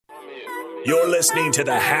You're listening to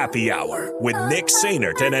The Happy Hour with Nick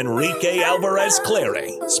Sainert and Enrique Alvarez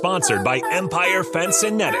Clary. Sponsored by Empire Fence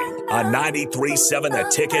and Netting on 93.7 The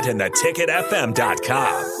Ticket and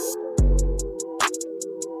theticketfm.com.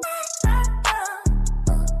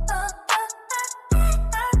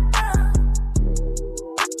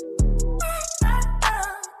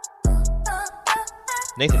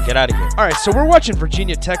 Nathan, get out of here. All right, so we're watching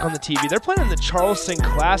Virginia Tech on the TV. They're playing in the Charleston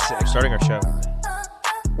Classic. We're starting our show.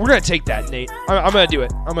 We're going to take that, Nate. I'm going to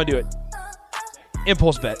do it.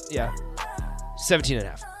 Impulse bet, yeah. 17.5.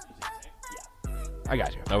 Yeah. I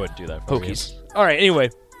got you. I wouldn't do that for Hokies. All right, anyway.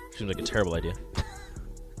 Seems like a terrible idea.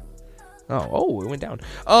 Oh, it went down.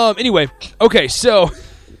 Anyway, okay, so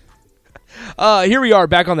here we are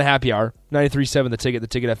back on the Happy Hour. 93.7 The Ticket,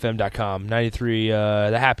 theticketfm.com. 93,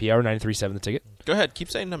 the Happy Hour, 93.7 The Ticket. Go ahead, keep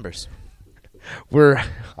saying numbers.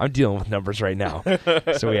 I'm dealing with numbers right now,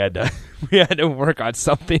 so we had to work on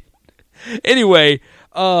something. Anyway,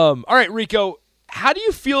 all right, Rico, how do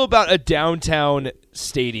you feel about a downtown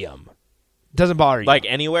stadium? Doesn't bother you? Like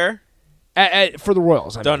anywhere? For the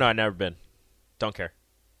Royals. Don't know. I've never been. Don't care.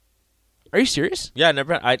 Are you serious? Yeah,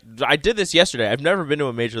 never. I did this yesterday. I've never been to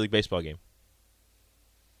a Major League Baseball game.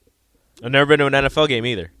 I've never been to an NFL game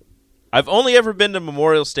either. I've only ever been to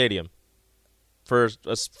Memorial Stadium for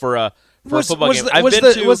a football game.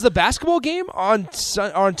 Was the basketball game on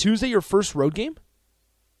Tuesday your first road game?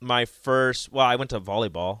 My first. Well, I went to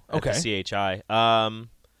volleyball at the CHI.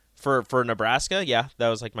 For Nebraska, yeah, that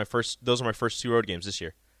was like my first. Those are my first 2 road games this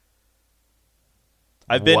year.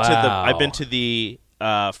 I've been to the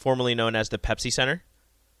formerly known as the Pepsi Center,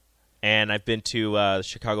 and I've been to the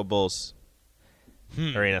Chicago Bulls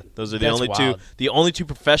arena. Those are the only two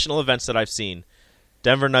professional events that I've seen: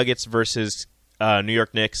 Denver Nuggets versus New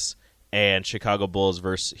York Knicks, and Chicago Bulls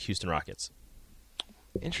versus Houston Rockets.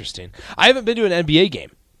 Interesting. I haven't been to an NBA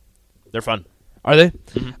game. They're fun. Are they?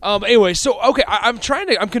 Mm-hmm. Anyway, so okay, I'm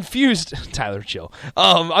confused. Tyler, chill.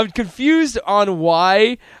 I'm confused on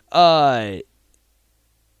why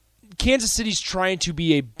Kansas City's trying to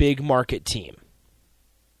be a big market team.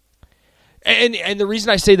 And the reason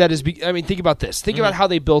I say that is, think about this. Think about how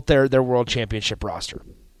they built their World Championship roster.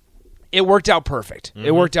 It worked out perfect. Mm-hmm.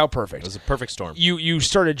 It worked out perfect. It was a perfect storm. You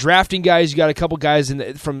started drafting guys. You got a couple guys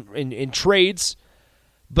in trades,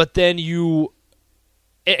 but then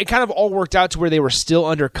it kind of all worked out to where they were still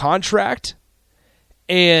under contract,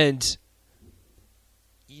 and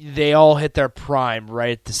they all hit their prime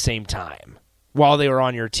right at the same time while they were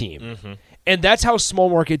on your team. Mm-hmm. And that's how small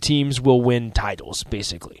market teams will win titles,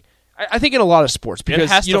 basically. I think in a lot of sports, because it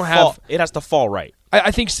has to fall right.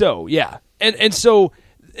 I think so, yeah.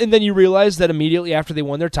 And then you realize that immediately after they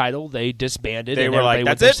won their title, they disbanded. They were like,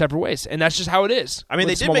 "That's it, separate ways," and that's just how it is. I mean,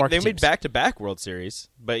 they made back-to-back World Series,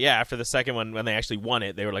 but yeah, after the second one, when they actually won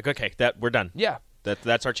it, they were like, "Okay, we're done. Yeah,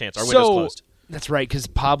 that's our chance. Our window's closed." That's right, because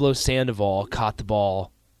Pablo Sandoval caught the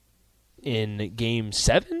ball in Game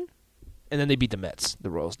 7, and then they beat the Mets. The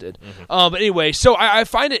Royals did. Mm-hmm. But anyway, so I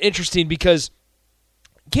find it interesting because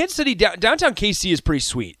Kansas City downtown KC is pretty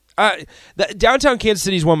sweet. Downtown Kansas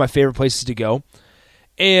City is one of my favorite places to go.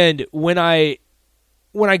 And when I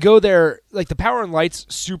go there, like the Power and Lights,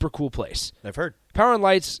 super cool place. I've heard. Power and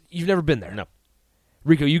Lights, you've never been there. No.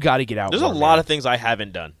 Rico, you got to get out. There's a lot of things I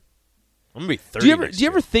haven't done. I'm going to be 30 Do you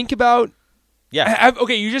ever think about... Yeah.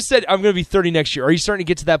 Okay, you just said I'm going to be 30 next year. Are you starting to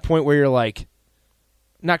get to that point where you're like,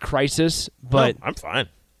 not crisis, but... No, I'm fine.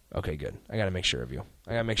 Okay, good. I got to make sure of you.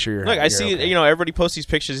 I got to make sure you're... Look, I you're see, okay. Everybody posts these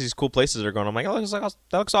pictures, these cool places they're going. I'm like, oh,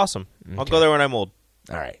 that looks awesome. Okay. I'll go there when I'm old.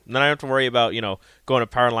 All right. And then I don't have to worry about, going to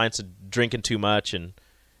Power Lines and drinking too much and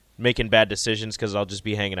making bad decisions because I'll just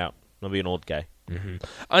be hanging out. I'll be an old guy. Mm-hmm.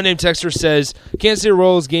 Unnamed Texter says, Kansas City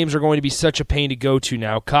Royals games are going to be such a pain to go to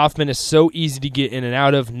now. Kaufman is so easy to get in and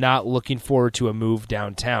out of, not looking forward to a move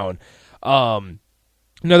downtown. Another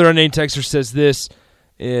unnamed Texter says this,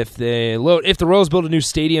 if the Royals build a new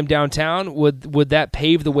stadium downtown, would that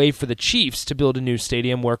pave the way for the Chiefs to build a new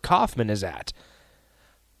stadium where Kaufman is at?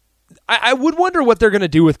 I would wonder what they're going to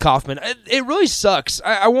do with Kaufman. It really sucks.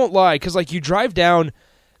 I won't lie, because you drive down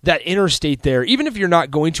that interstate there, even if you're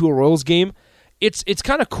not going to a Royals game, it's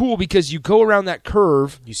kind of cool because you go around that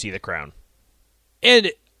curve. You see the crown.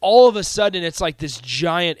 And all of a sudden, it's like this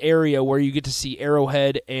giant area where you get to see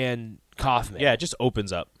Arrowhead and Kaufman. Yeah, it just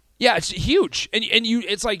opens up. Yeah, it's huge. And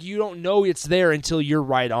it's like you don't know it's there until you're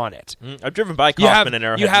right on it. I've driven by Kaufman and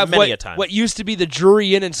Arrowhead many a time. What used to be the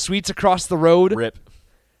Drury Inn and Suites across the road. Rip.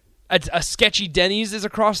 A sketchy Denny's is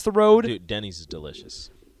across the road. Dude, Denny's is delicious.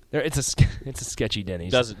 It's a sketchy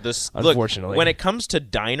Denny's. Look, Unfortunately, when it comes to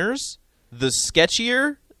diners, the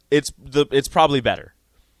sketchier, it's probably better.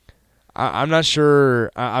 I'm not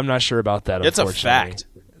sure. I'm not sure about that. It's a fact.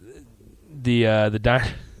 The diner.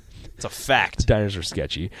 It's a fact. Diners are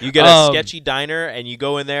sketchy. You get a sketchy diner, and you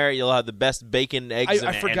go in there, you'll have the best bacon, eggs,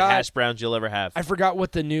 and hash browns you'll ever have. I forgot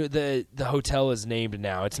what the hotel is named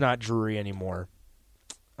now. It's not Drury anymore.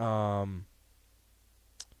 Motel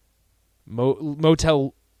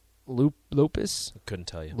Lopus? Couldn't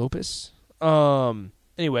tell you. Lopus?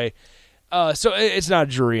 Anyway, so it's not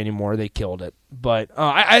Drury anymore. They killed it. But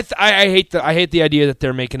I hate the idea that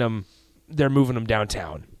they're moving them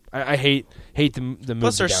downtown. I hate the move.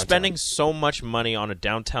 Plus, they're spending so much money on a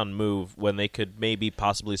downtown move when they could maybe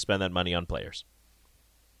possibly spend that money on players.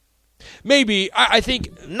 Maybe I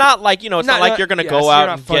think not like it's not like you're going to go out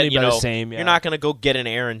and get you're not going to go get an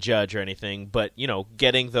Aaron Judge or anything, but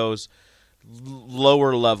getting those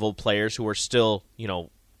lower level players who are still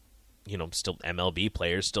still MLB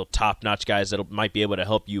players, still top notch guys that might be able to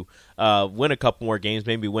help you win a couple more games,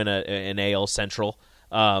 maybe win an AL Central.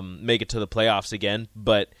 Make it to the playoffs again,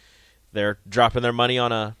 but they're dropping their money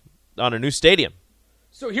on a new stadium.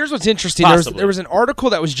 So here's what's interesting. There was an article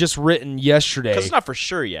that was just written yesterday. Because it's not for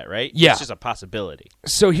sure yet, right? Yeah. It's just a possibility.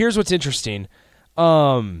 So here's what's interesting.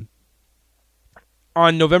 On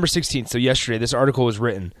November 16th, so yesterday, this article was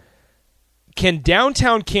written. Can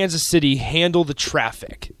downtown Kansas City handle the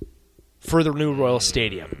traffic for the new Royal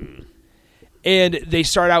Stadium? And they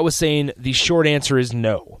start out with saying the short answer is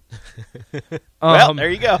no. Well, there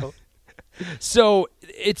you go. So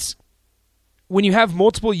it's when you have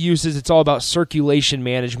multiple uses, it's all about circulation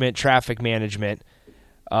management, traffic management,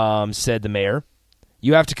 said the mayor.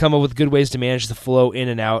 You have to come up with good ways to manage the flow in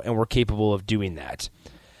and out, and we're capable of doing that.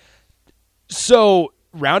 So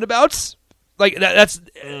roundabouts, like that's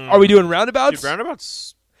are we doing roundabouts? Dude,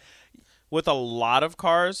 roundabouts with a lot of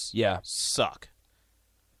cars, suck.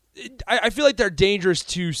 I feel like they're dangerous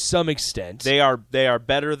to some extent. They are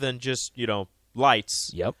better than just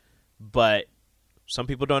lights. Yep. But some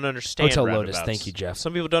people don't understand Hotel roundabouts. Lotus, thank you, Jeff.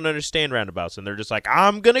 Some people don't understand roundabouts, and they're just like,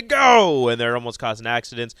 I'm gonna go, and they're almost causing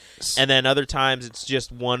accidents. And then other times it's just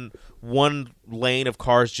one lane of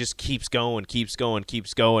cars just keeps going,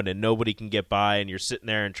 and nobody can get by, and you're sitting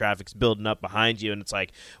there and traffic's building up behind you, and it's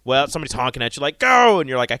like, well, somebody's honking at you like, go, and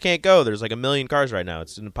you're like, I can't go. There's like 1 million cars right now.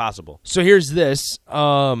 It's impossible. So here's this.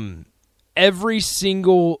 Every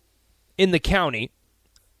single in the county,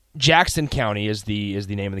 Jackson County is the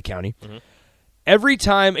name of the county. Mm-hmm. Every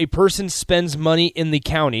time a person spends money in the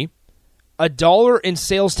county, $1 in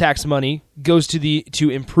sales tax money goes to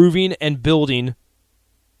improving and building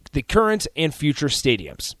the current and future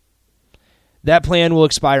stadiums. That plan will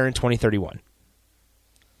expire in 2031.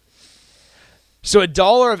 So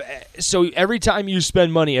so every time you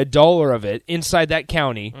spend money, $1 of it inside that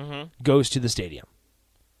county goes to the stadium.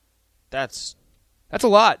 That's a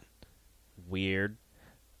lot. Weird.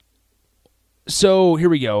 So here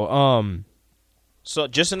we go. So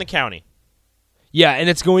just in the county. Yeah, and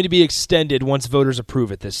it's going to be extended once voters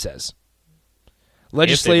approve it, this says.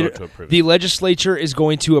 The legislature is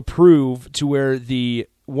going to approve to where the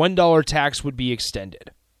 $1 tax would be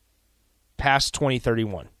extended past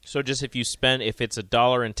 2031. So just if it's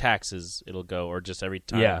 $1 in taxes, it'll go, or just every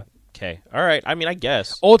time? Yeah. Okay. All right. I mean, I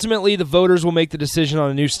guess. Ultimately, the voters will make the decision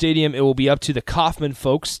on a new stadium. It will be up to the Kauffman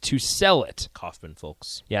folks to sell it. Kauffman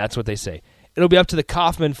folks. Yeah, that's what they say. It'll be up to the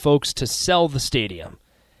Kauffman folks to sell the stadium.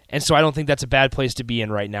 And so I don't think that's a bad place to be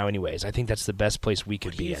in right now anyways. I think that's the best place we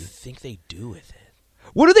could be in. What do you think they do with it?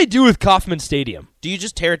 What do they do with Kauffman Stadium? Do you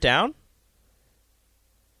just tear it down?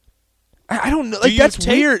 I don't know. Like, that's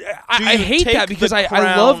weird. I hate that because I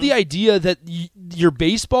love the idea that your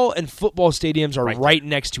baseball and football stadiums are right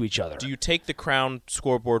next to each other. Do you take the Crown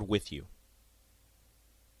scoreboard with you?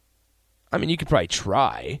 I mean, you could probably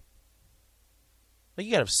try. Well,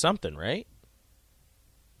 you got to have something, right?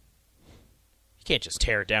 You can't just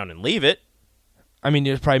tear it down and leave it. I mean,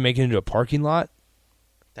 you'd probably make it into a parking lot.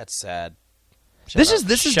 That's sad. This is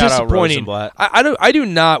disappointing. I do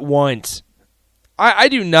not want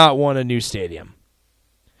a new stadium.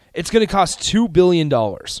 It's going to cost $2 billion.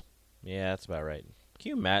 Yeah, that's about right. Can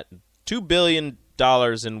you imagine $2 billion in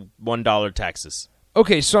 $1 taxes?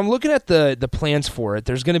 Okay, so I'm looking at the plans for it.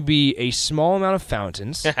 There's going to be a small amount of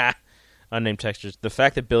fountains. Unnamed textures. The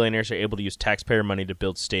fact that billionaires are able to use taxpayer money to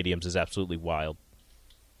build stadiums is absolutely wild.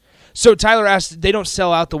 So Tyler asked, they don't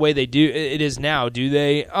sell out the way it is now, do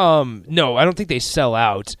they? No, I don't think they sell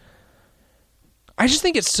out. I just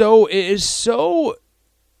think it is so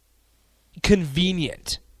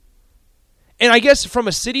convenient. And I guess from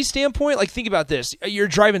a city standpoint, like, think about this. You're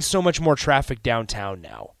driving so much more traffic downtown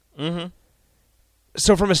now. Mm-hmm.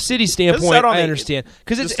 So from a city standpoint, I understand.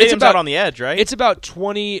 Because it's about on the edge, right? It's about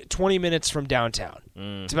 20 minutes from downtown.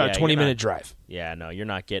 It's about a 20-minute drive. Yeah, no, you're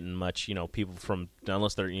not getting much, people from,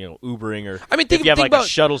 unless they're, Ubering or think if you have about, a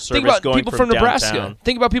shuttle service think about going people from Nebraska. downtown.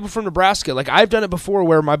 Think about people from Nebraska. Like, I've done it before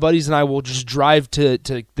where my buddies and I will just drive to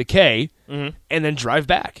the K and then drive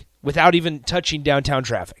back without even touching downtown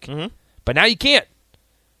traffic. But now you can't.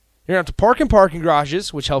 You're going to have to park in parking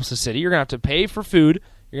garages, which helps the city. You're going to have to pay for food,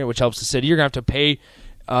 which helps the city. You're going to have to pay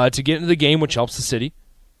to get into the game, which helps the city.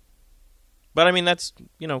 But I mean, that's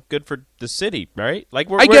good for the city, right?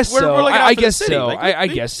 Like I guess so. I guess so. Like, I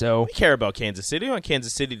guess so. We care about Kansas City. We want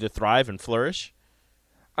Kansas City to thrive and flourish.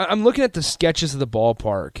 I'm looking at the sketches of the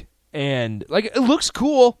ballpark, and it looks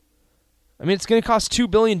cool. I mean, it's going to cost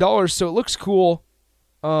 $2 billion, so it looks cool.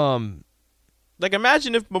 Imagine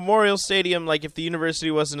if Memorial Stadium, if the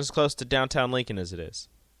university wasn't as close to downtown Lincoln as it is,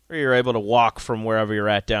 or you're able to walk from wherever you're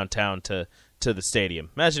at downtown to the stadium.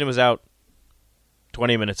 Imagine it was out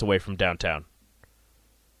 20 minutes away from downtown.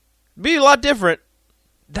 It'd be a lot different.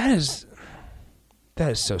 That is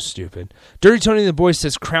so stupid. Dirty Tony and the Boys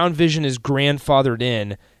says Crown Vision is grandfathered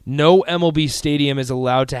in. No MLB stadium is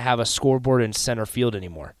allowed to have a scoreboard in center field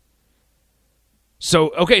anymore.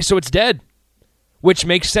 So it's dead. Which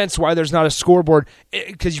makes sense why there's not a scoreboard,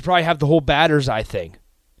 because you probably have the whole batter's eye thing.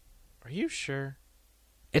 Are you sure?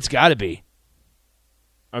 It's got to be.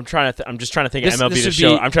 I'm just trying to think of MLB The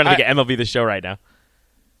Show. I'm trying to think of MLB The Show right now.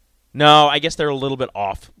 No, I guess they're a little bit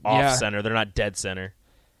off center. They're not dead center.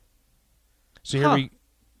 So here we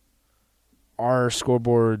are.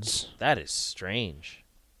 Scoreboards. That is strange.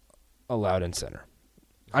 Allowed in center.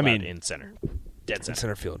 In center. Dead center. In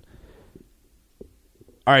center field.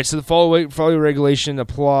 All right, so the follow regulation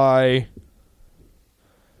apply.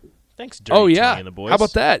 Thanks, Dirty Tony and the Boys. How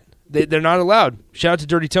about that? They're not allowed. Shout out to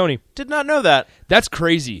Dirty Tony. Did not know that. That's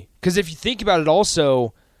crazy. Because if you think about it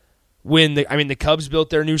also, when the Cubs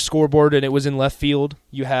built their new scoreboard and it was in left field,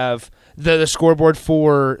 you have the scoreboard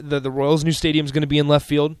for the Royals' new stadium is going to be in left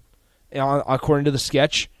field, according to the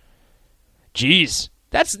sketch. Jeez.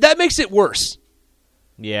 That makes it worse.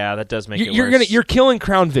 Yeah, that does make it worse. You're killing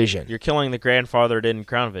Crown Vision. You're killing the grandfathered in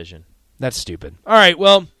Crown Vision. That's stupid. All right,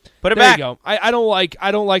 well, put it there back. You go. I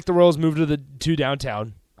don't like the Royals move to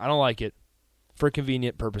downtown. I don't like it for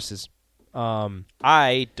convenient purposes.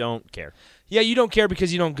 I don't care. Yeah, you don't care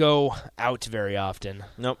because you don't go out very often.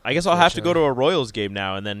 Nope. I guess I'll have to go to a Royals game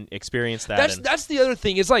now and then experience that. That's the other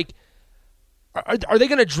thing. It's like, are they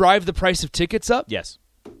going to drive the price of tickets up? Yes.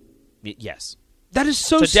 Yes. That is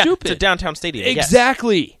so stupid. To downtown stadium.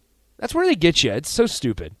 Exactly. Yes. That's where they get you. It's so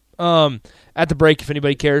stupid. At the break, if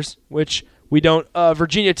anybody cares, which we don't.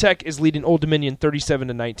 Virginia Tech is leading Old Dominion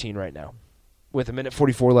 37-19 right now, with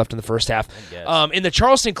 1:44 left in the first half. In the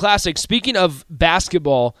Charleston Classic, speaking of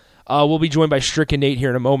basketball, we'll be joined by Strick and Nate here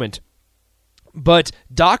in a moment. But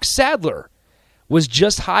Doc Sadler was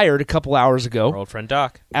just hired a couple hours ago. Our old friend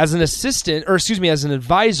Doc. As an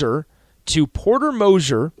advisor to Porter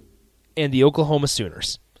Moser and the Oklahoma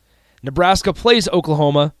Sooners. Nebraska plays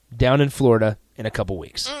Oklahoma down in Florida in a couple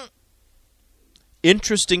weeks.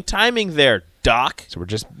 Interesting timing there, Doc. So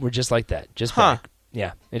we're just like that. Just back.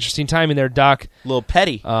 Yeah, interesting timing there, Doc. A little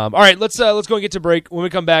petty. All right, let's go and get to break. When we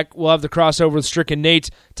come back, we'll have the crossover with Strick and Nate.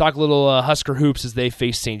 Talk a little Husker hoops as they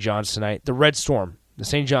face St. John's tonight. The Red Storm. The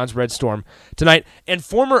St. John's Red Storm tonight. And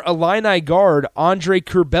former Illini guard Andre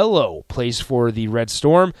Curbelo plays for the Red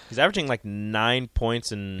Storm. He's averaging 9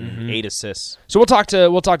 points and 8 assists. So we'll talk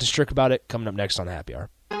to Strick about it coming up next on the Happy Hour.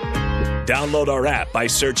 Download our app by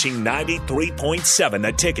searching 93.7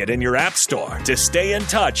 The Ticket in your app store to stay in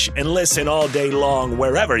touch and listen all day long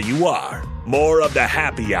wherever you are. More of the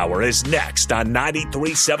Happy Hour is next on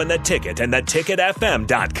 93.7 The Ticket and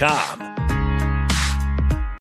theticketfm.com.